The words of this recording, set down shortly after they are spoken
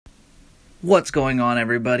What's going on,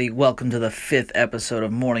 everybody? Welcome to the 5th episode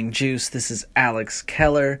of Morning Juice. This is Alex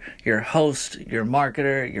Keller, your host, your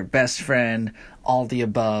marketer, your best friend, all the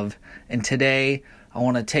above. And today, I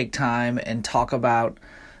want to take time and talk about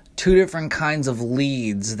two different kinds of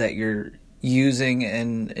leads that you're using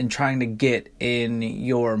and trying to get in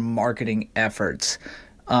your marketing efforts.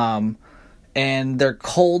 And they're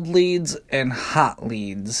cold leads and hot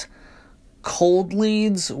leads. Cold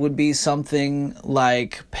leads would be something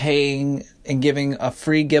like paying and giving a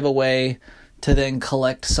free giveaway to then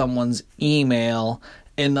collect someone's email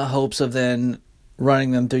in the hopes of then running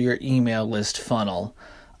them through your email list funnel.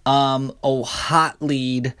 A hot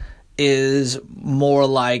lead is more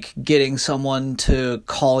like getting someone to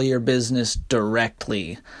call your business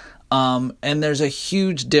directly. And there's a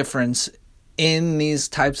huge difference in these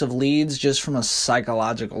types of leads just from a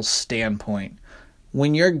psychological standpoint.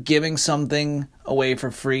 When you're giving something away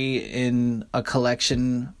for free in a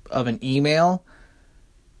collection of an email,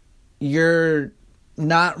 you're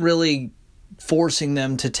not really forcing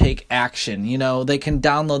them to take action. You know, they can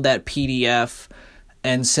download that PDF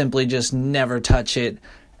and simply just never touch it,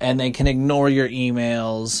 and they can ignore your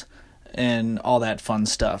emails and all that fun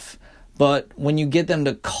stuff. But when you get them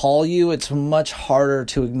to call you, it's much harder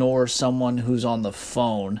to ignore someone who's on the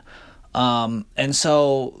phone. And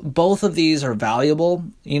so both of these are valuable.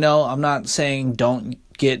 You know, I'm not saying don't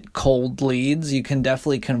get cold leads. You can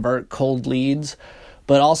definitely convert cold leads,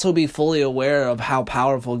 but also be fully aware of how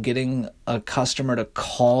powerful getting a customer to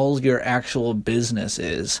call your actual business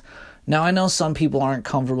is. Now, I know some people aren't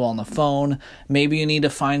comfortable on the phone. Maybe you need to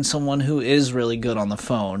find someone who is really good on the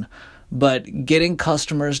phone. But getting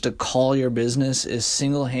customers to call your business is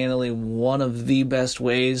single-handedly one of the best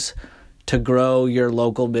ways to grow your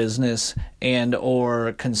local business and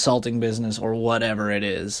or consulting business or whatever it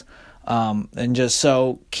is. And just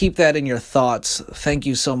so keep that in your thoughts. Thank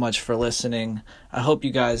you so much for listening. I hope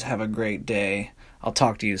you guys have a great day. I'll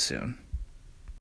talk to you soon.